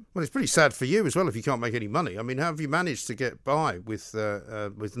help them. Well, it's pretty sad for you as well if you can't make any money. I mean, how have you managed to get by with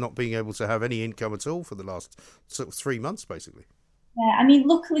not being able to have any income at all for the last sort of 3 months, basically? Yeah, I mean,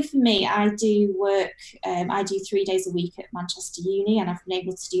 luckily for me, I do work, I do 3 days a week at Manchester Uni, and I've been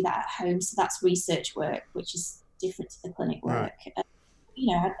able to do that at home. So that's research work, which is different to the clinic work. Right.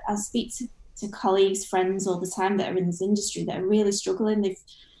 I speak to colleagues, friends all the time that are in this industry that are really struggling.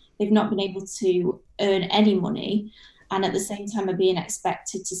 They've not been able to earn any money, and at the same time are being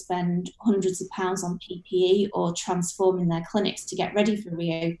expected to spend hundreds of pounds on PPE or transforming their clinics to get ready for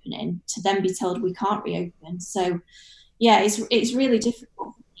reopening, to then be told we can't reopen. So, yeah, it's really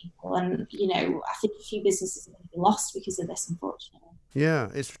difficult for people, and I think a few businesses are going to be lost because of this, unfortunately. Yeah,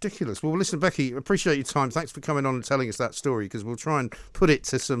 it's ridiculous. Well, listen, Becky, appreciate your time. Thanks for coming on and telling us that story, because we'll try and put it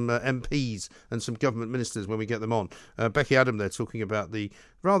to some MPs and some government ministers when we get them on. Becky Adam there talking about the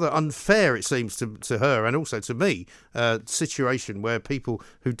rather unfair, it seems to her and also to me, situation where people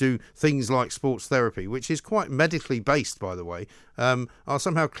who do things like sports therapy, which is quite medically based, by the way, are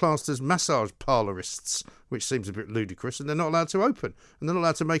somehow classed as massage parlourists, which seems a bit ludicrous, and they're not allowed to open, and they're not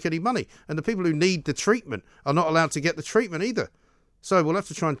allowed to make any money. And the people who need the treatment are not allowed to get the treatment either. So we'll have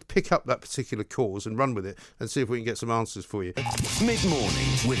to try and pick up that particular cause and run with it and see if we can get some answers for you. Mid-morning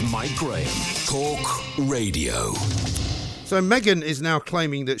with Mike Graham. Talk Radio. So Meghan is now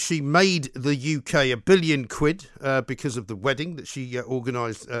claiming that she made the UK £1 billion because of the wedding that she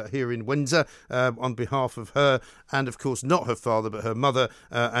organised here in Windsor on behalf of her and, of course, not her father, but her mother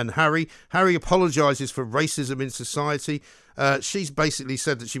and Harry. Harry apologises for racism in society. She's basically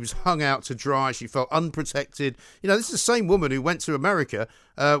said that she was hung out to dry. She felt unprotected. You know, this is the same woman who went to America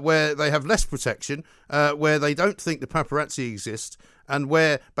where they have less protection, where they don't think the paparazzi exist, and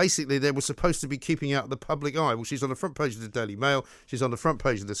where basically they were supposed to be keeping out the public eye. Well, she's on the front page of the Daily Mail. She's on the front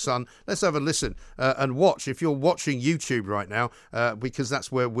page of the Sun. Let's have a listen and watch. If you're watching YouTube right now, because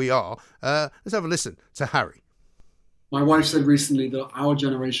that's where we are, let's have a listen to Harry. My wife said recently that our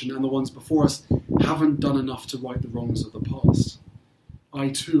generation and the ones before us haven't done enough to right the wrongs of the past. I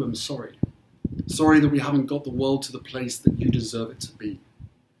too am sorry. Sorry that we haven't got the world to the place that you deserve it to be.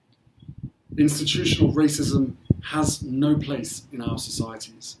 Institutional racism has no place in our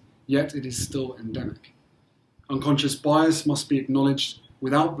societies, yet it is still endemic. Unconscious bias must be acknowledged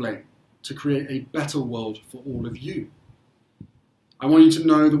without blame to create a better world for all of you. I want you to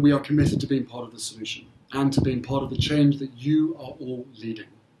know that we are committed to being part of the solution and to being part of the change that you are all leading.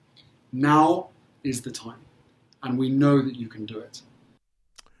 Now is the time, and we know that you can do it.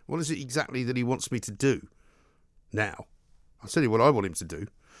 What is it exactly that he wants me to do now? I'll tell you what I want him to do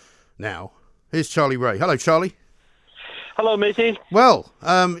now. Here's Charlie Ray. Hello, Charlie. Hello, matey. Well,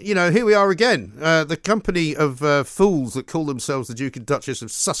 here we are again. The company of fools that call themselves the Duke and Duchess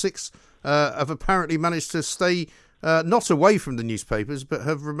of Sussex have apparently managed to stay not away from the newspapers, but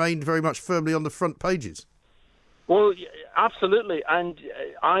have remained very much firmly on the front pages. Well, absolutely. And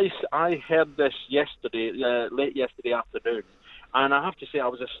I heard this yesterday, late yesterday afternoon, and I have to say I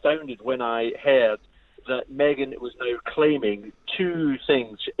was astounded when I heard that Meghan was now claiming two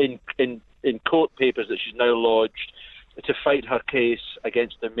things in court papers that she's now lodged to fight her case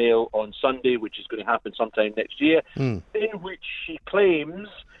against the Mail on Sunday, which is going to happen sometime next year, in which she claims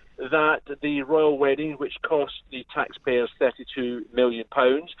that the royal wedding, which cost the taxpayers £32 million,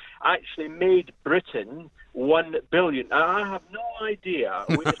 actually made Britain $1 billion. Now, I have no idea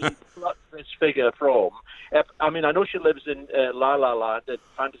where she plucked this figure from. I mean, I know she lives in La La Land, in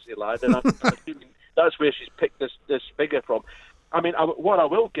Fantasyland, and I'm assuming that's where she's picked this figure from. I mean, what I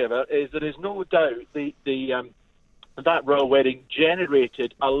will give her is there is no doubt that royal wedding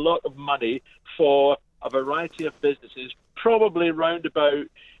generated a lot of money for a variety of businesses, probably around about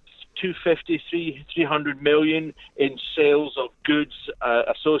 300 million in sales of goods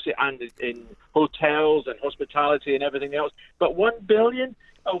associated and in hotels and hospitality and everything else. But $1 billion?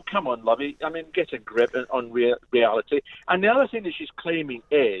 Oh, come on, lovey. I mean, get a grip on reality. And the other thing that she's claiming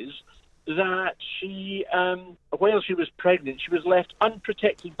is that she, while she was pregnant, she was left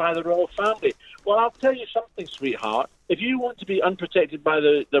unprotected by the royal family. Well, I'll tell you something, sweetheart. If you want to be unprotected by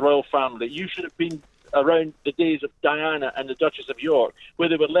the royal family, you should have been around the days of Diana and the Duchess of York, where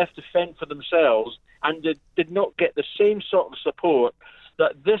they were left to fend for themselves and did not get the same sort of support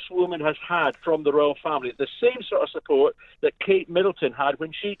that this woman has had from the royal family, the same sort of support that Kate Middleton had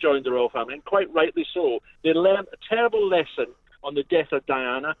when she joined the royal family, and quite rightly so. They learned a terrible lesson on the death of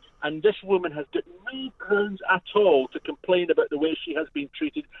Diana, and this woman has got no grounds at all to complain about the way she has been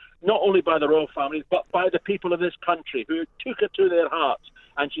treated, not only by the royal family, but by the people of this country who took her to their hearts,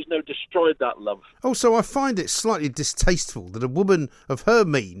 and she's now destroyed that love. Also, I find it slightly distasteful that a woman of her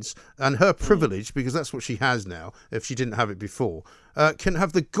means and her privilege, because that's what she has now, if she didn't have it before, can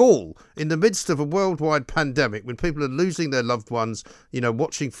have the gall in the midst of a worldwide pandemic when people are losing their loved ones,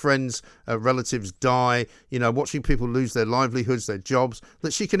 watching friends, relatives die, watching people lose their livelihoods, their jobs,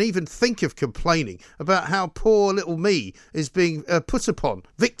 that she can even think of complaining about how poor little me is being put upon,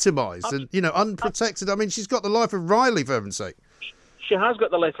 victimised and, unprotected. I mean, she's got the life of Riley, for heaven's sake. She has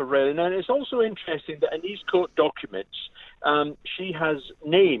got the life of Riley. And it's also interesting that in these court documents, she has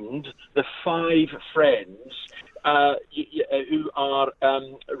named the 5 friends who are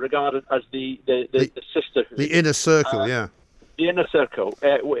regarded as the sisterhood. The inner circle, yeah. The inner circle.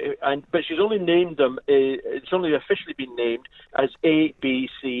 But she's only named them, it's only officially been named as A, B,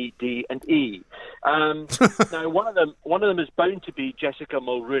 C, D, and E. Now, one of them is bound to be Jessica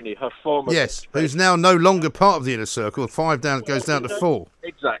Mulrooney, her former... Yes, who's now no longer part of the inner circle. 5 down goes down to 4.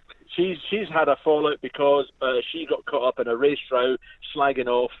 Exactly. She's had a fallout because she got caught up in a race row slagging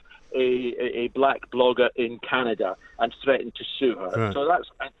off a black blogger in Canada and threatened to sue her. Right. So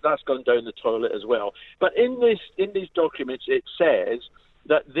that's gone down the toilet as well. But in these documents, it says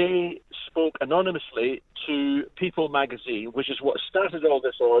that they spoke anonymously to People magazine, which is what started all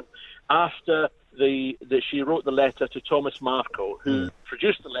this on, after she wrote the letter to Thomas Markle, who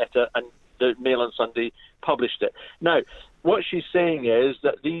produced the letter, and the Mail on Sunday published it. Now, what she's saying is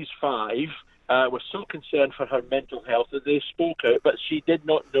that these 5 were so concerned for her mental health that they spoke out, but she did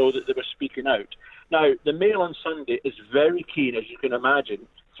not know that they were speaking out. Now, the Mail on Sunday is very keen, as you can imagine,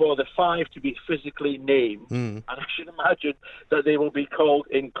 for the 5 to be physically named, and I should imagine that they will be called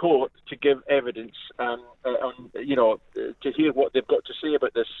in court to give evidence, to hear what they've got to say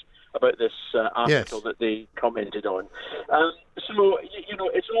about this article that they commented on. So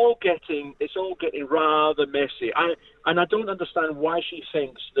it's all getting rather messy. I don't understand why she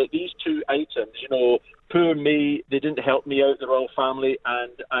thinks that these two items, poor me, they didn't help me out, the royal family,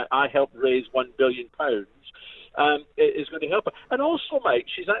 and I helped raise £1 billion. Is going to help her. And also, Mike,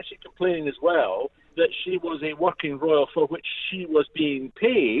 she's actually complaining as well that she was a working royal for which she was being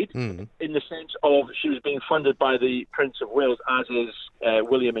paid in the sense of she was being funded by the Prince of Wales, as is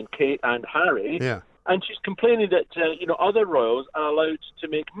William and Kate and Harry. Yeah. And she's complaining that, other royals are allowed to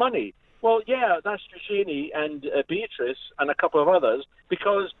make money. Well, yeah, that's Eugenie and Beatrice and a couple of others,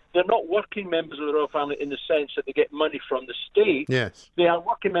 because they're not working members of the royal family in the sense that they get money from the state. Yes. They are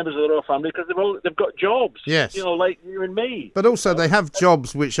working members of the royal family because they've got jobs. Yes. Like you and me. But also they have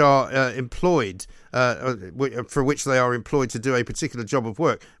jobs which are employed, for which they are employed to do a particular job of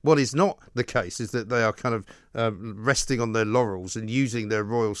work. What is not the case is that they are kind of resting on their laurels and using their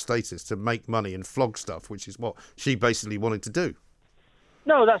royal status to make money and flog stuff, which is what she basically wanted to do.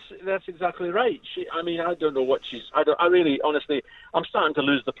 No, that's exactly right. I don't know what honestly, I'm starting to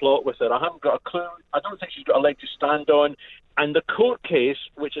lose the plot with her. I haven't got a clue. I don't think she's got a leg to stand on. And the court case,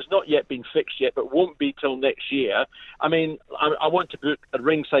 which has not yet been fixed yet, but won't be till next year, I want to book a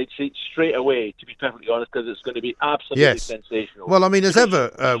ringside seat straight away, to be perfectly honest, because it's going to be absolutely sensational. Well, as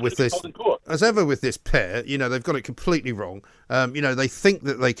ever with this pair, they've got it completely wrong. They think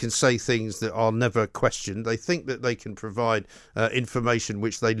that they can say things that are never questioned. They think that they can provide information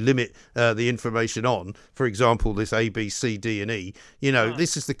which they limit the information on. For example, this A, B, C, D, and E.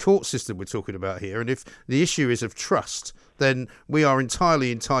 This is the court system we're talking about here. And if the issue is of trust, then we are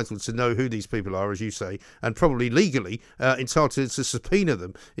entirely entitled to know who these people are, as you say, and probably legally entitled to subpoena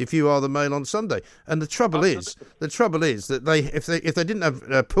them if you are the Mail on Sunday. And the trouble is that if they didn't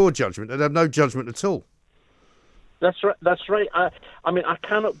have poor judgment, they'd have no judgment at all. That's right. That's right. I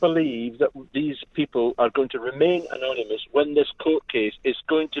cannot believe that these people are going to remain anonymous when this court case is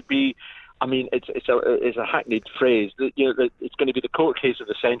going to be. It's a hackneyed phrase that it's going to be the court case of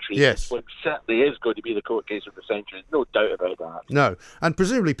the century. Yes, well, it certainly is going to be the court case of the century. There's no doubt about that. No, and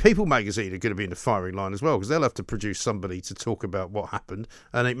presumably People magazine are going to be in the firing line as well, because they'll have to produce somebody to talk about what happened,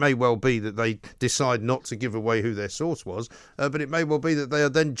 and it may well be that they decide not to give away who their source was, but it may well be that they are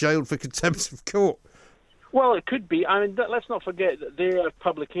then jailed for contempt of court. Well, it could be. Let's not forget that their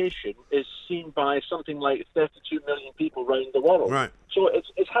publication is seen by something like 32 million people around the world. Right. So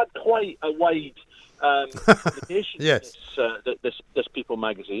it's had quite a wide publication. Yes. This People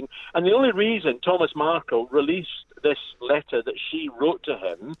magazine, and the only reason Thomas Markle released this letter that she wrote to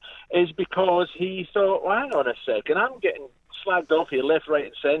him is because he thought, well, hang on a second, I'm getting slagged off here, left, right,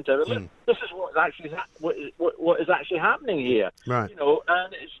 and centre. Look, this is what is actually happening here. Right.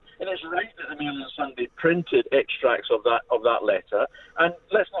 And it's right that the Mail on Sunday printed extracts of that letter. And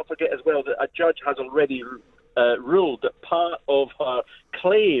let's not forget as well that a judge has already ruled that part of her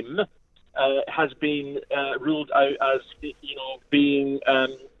claim has been ruled out as being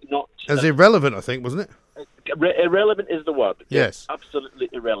not as irrelevant, I think, wasn't it? Irrelevant is the word. Yes. Absolutely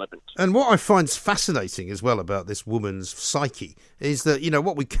irrelevant. And what I find fascinating as well about this woman's psyche is that,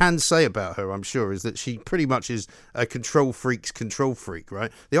 what we can say about her, I'm sure, is that she pretty much is a control freak's control freak,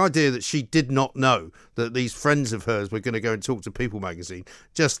 right? The idea that she did not know that these friends of hers were going to go and talk to People magazine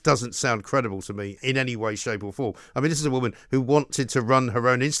just doesn't sound credible to me in any way, shape or form. This is a woman who wanted to run her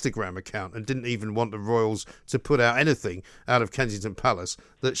own Instagram account and didn't even want the royals to put out anything out of Kensington Palace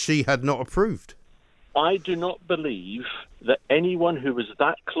that she had not approved. I do not believe that anyone who was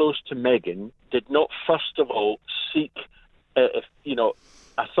that close to Meghan did not first of all seek,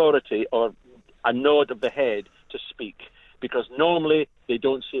 authority or a nod of the head to speak, because normally they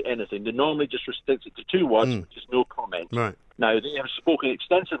don't say anything. They normally just restrict it to two words, which is no comment. Right. Now, they have spoken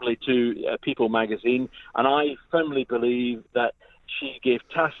extensively to People magazine, and I firmly believe that she gave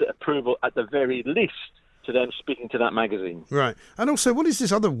tacit approval at the very least to them speaking to that magazine. Right. And also, what is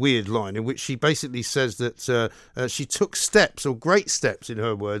this other weird line in which she basically says that she took steps, or great steps in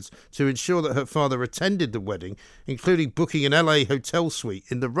her words, to ensure that her father attended the wedding, including booking an LA hotel suite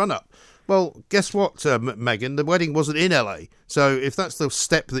in the run-up? Well, guess what, Meghan? The wedding wasn't in LA. So if that's the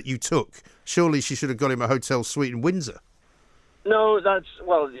step that you took, surely she should have got him a hotel suite in Windsor. No, and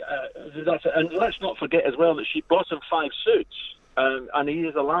let's not forget as well that she bought him 5 suits. and he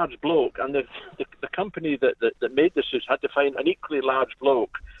is a large bloke, and the company that made the suits had to find an equally large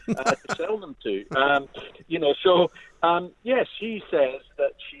bloke to sell them to. Yes, she says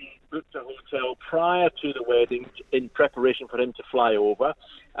that she booked a hotel prior to the wedding in preparation for him to fly over.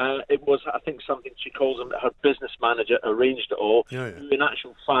 It was, I think, something she calls him, her business manager arranged it all, who in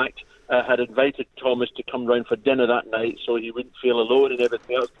actual fact had invited Thomas to come round for dinner that night so he wouldn't feel alone and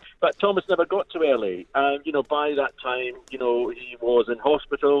everything else. But Thomas never got to LA. By that time, he was in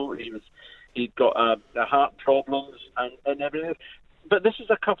hospital. He'd got heart problems and everything. But this is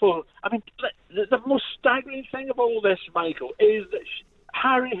a couple. I mean, the most staggering thing of all this, Michael, is that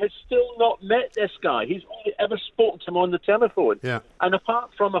Harry has still not met this guy. He's only ever spoken to him on the telephone. Yeah. And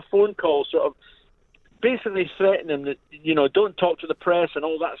apart from a phone call, sort of basically threatening him that, don't talk to the press and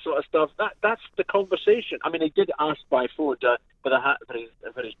all that sort of stuff, that's the conversation. I mean, he did ask by phone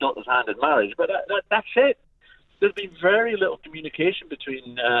for his daughter's hand in marriage, but that's it. There's been very little communication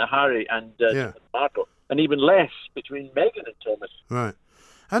between Harry and Markle, and even less between Meghan and Thomas. Right.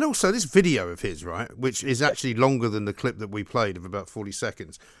 And also this video of his, right, which is actually longer than the clip that we played of about 40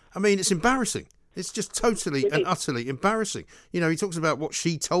 seconds. I mean, it's embarrassing. It's just totally and utterly embarrassing. He talks about what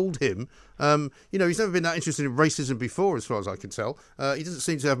she told him. He's never been that interested in racism before, as far as I can tell. He doesn't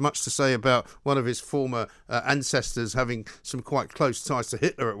seem to have much to say about one of his former ancestors having some quite close ties to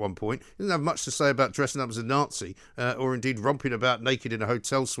Hitler at one point. He doesn't have much to say about dressing up as a Nazi or indeed romping about naked in a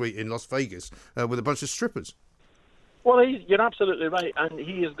hotel suite in Las Vegas with a bunch of strippers. Well, you're absolutely right, and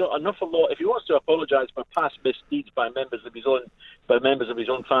he has got an awful lot. If he wants to apologise for past misdeeds by members of his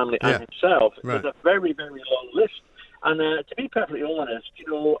own family and himself, there's a very, very long list. And to be perfectly honest,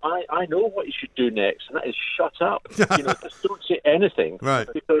 I know what he should do next, and that is shut up. Just don't say anything, right?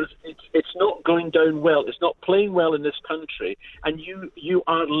 Because it's not going down well. It's not playing well in this country, and you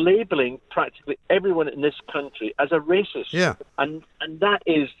are labelling practically everyone in this country as a racist. Yeah, and that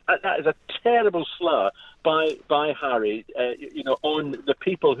is a terrible slur by Harry, on the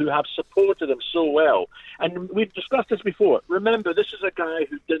people who have supported him so well. And we've discussed this before. Remember, this is a guy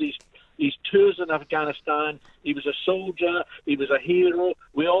who did his tours in Afghanistan. He was a soldier. He was a hero.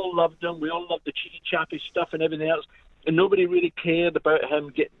 We all loved him. We all loved the cheeky chappy stuff and everything else. And nobody really cared about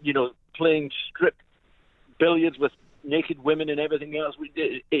him playing strip billiards with naked women and everything else.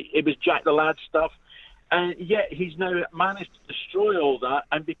 It was Jack the Lad stuff. And yet he's now managed to destroy all that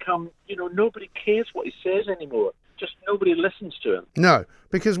and become, nobody cares what he says anymore. Just nobody listens to him. No,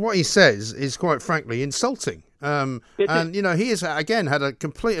 because what he says is quite frankly insulting. He has, again, had a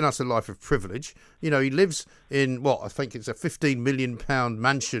complete and utter life of privilege. He lives in, I think it's a £15 million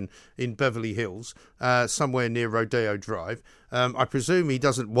mansion in Beverly Hills, somewhere near Rodeo Drive. I presume he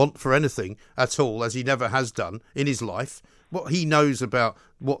doesn't want for anything at all, as he never has done in his life. What he knows about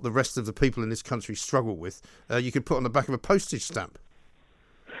what the rest of the people in this country struggle with, you could put on the back of a postage stamp.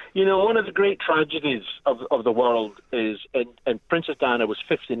 One of the great tragedies of the world is, and Princess Diana was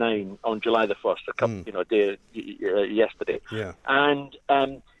 59 on July the 1st, yesterday. Yeah. And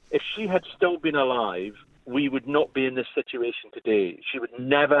if she had still been alive, we would not be in this situation today. She would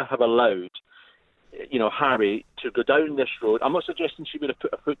never have allowed, Harry to go down this road. I'm not suggesting she would have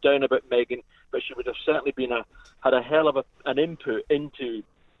put a foot down about Meghan, but she would have certainly had a hell of an input into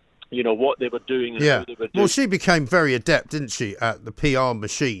what they were doing and how they were doing. Well, she became very adept, didn't she, at the PR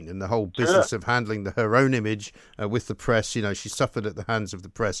machine and the whole business of handling her own image with the press. She suffered at the hands of the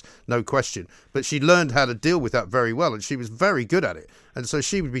press, no question. But she learned how to deal with that very well, and she was very good at it. And so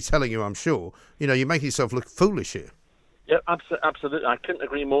she would be telling you, I'm sure, you're making yourself look foolish here. Yeah, absolutely. I couldn't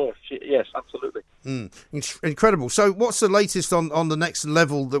agree more. Yes, absolutely. Incredible. So what's the latest on the next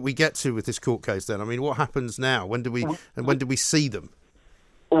level that we get to with this court case then? I mean, what happens now? When do we see them?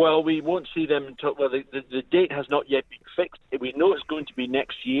 Well, we won't see them until the date has not yet been fixed. We know it's going to be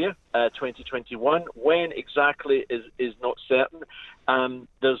next year, 2021. When exactly is not certain.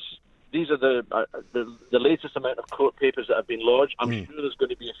 These are the latest amount of court papers that have been lodged. I'm sure there's going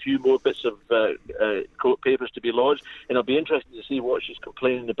to be a few more bits of court papers to be lodged, and it'll be interesting to see what she's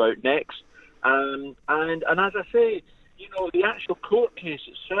complaining about next. And as I say, the actual court case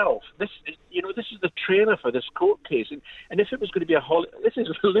itself, this is the trailer for this court case. And if it was going to be this is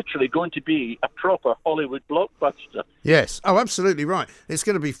literally going to be a proper Hollywood blockbuster. Yes. Oh, absolutely right. It's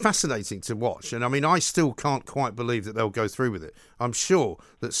going to be fascinating to watch. And I mean, I still can't quite believe that they'll go through with it. I'm sure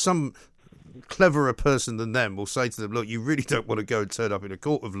that some cleverer person than them will say to them, look, you really don't want to go and turn up in a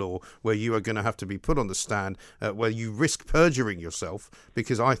court of law where you are going to have to be put on the stand, where you risk perjuring yourself,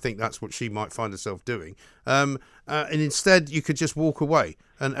 because I think that's what she might find herself doing. And instead, you could just walk away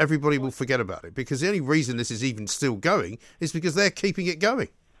and everybody will forget about it, because the only reason this is even still going is because they're keeping it going.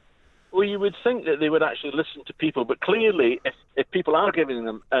 Well, you would think that they would actually listen to people, but clearly, if people are giving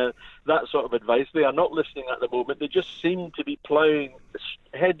them that sort of advice, they are not listening at the moment. They just seem to be ploughing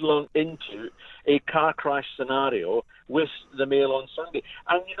headlong into a car crash scenario with the Mail on Sunday.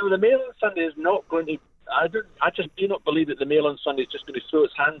 And, the Mail on Sunday is not going to... I just do not believe that the Mail on Sunday is just going to throw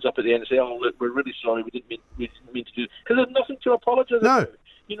its hands up at the end and say, "Oh, look, we're really sorry, we didn't mean to do," because there's nothing to apologise about.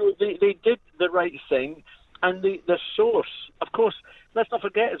 They did the right thing, and the source, of course. Let's not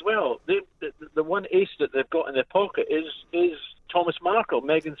forget as well, the one ace that they've got in their pocket is Thomas Markle,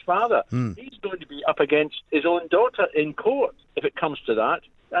 Meghan's father. He's going to be up against his own daughter in court if it comes to that,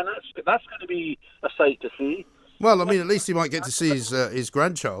 and that's going to be a sight to see. Well, I mean, at least he might get to see his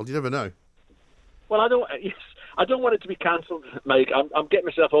grandchild. You never know. Well, I don't want it to be cancelled, Mike. I'm getting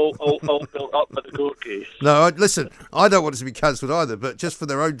myself all built up for the court case. No, listen, I don't want it to be cancelled either, but just for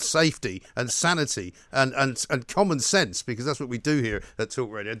their own safety and sanity and common sense, because that's what we do here at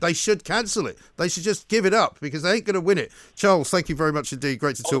Talk Radio, they should cancel it. They should just give it up, because they ain't going to win it. Charles, thank you very much indeed.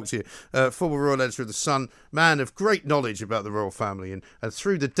 Great to talk to you. Former Royal Editor of The Sun, man of great knowledge about the royal family, and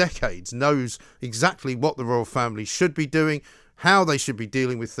through the decades knows exactly what the royal family should be doing, how they should be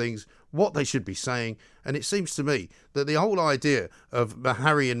dealing with things, what they should be saying. And it seems to me that the whole idea of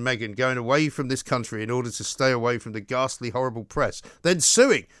Harry and Meghan going away from this country in order to stay away from the ghastly, horrible press, then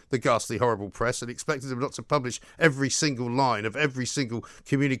suing the ghastly, horrible press and expecting them not to publish every single line of every single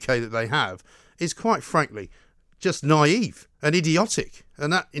communique that they have, is quite frankly just naive and idiotic.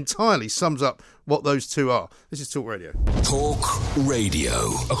 And that entirely sums up what those two are. This is Talk Radio. Talk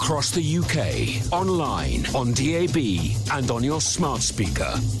Radio. Across the UK, online, on DAB, and on your smart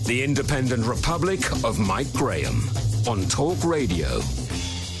speaker. The Independent Republic of Mike Graham on Talk Radio.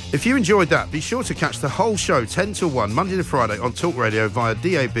 If you enjoyed that, be sure to catch the whole show 10 till 1, Monday to Friday on Talk Radio via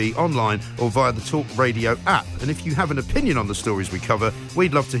DAB, online or via the Talk Radio app. And if you have an opinion on the stories we cover,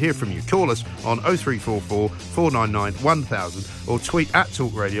 we'd love to hear from you. Call us on 0344 499 1000 or tweet at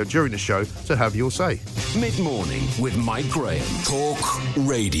Talk Radio during the show to have your say. Mid-morning with Mike Graham. Talk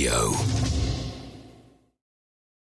Radio.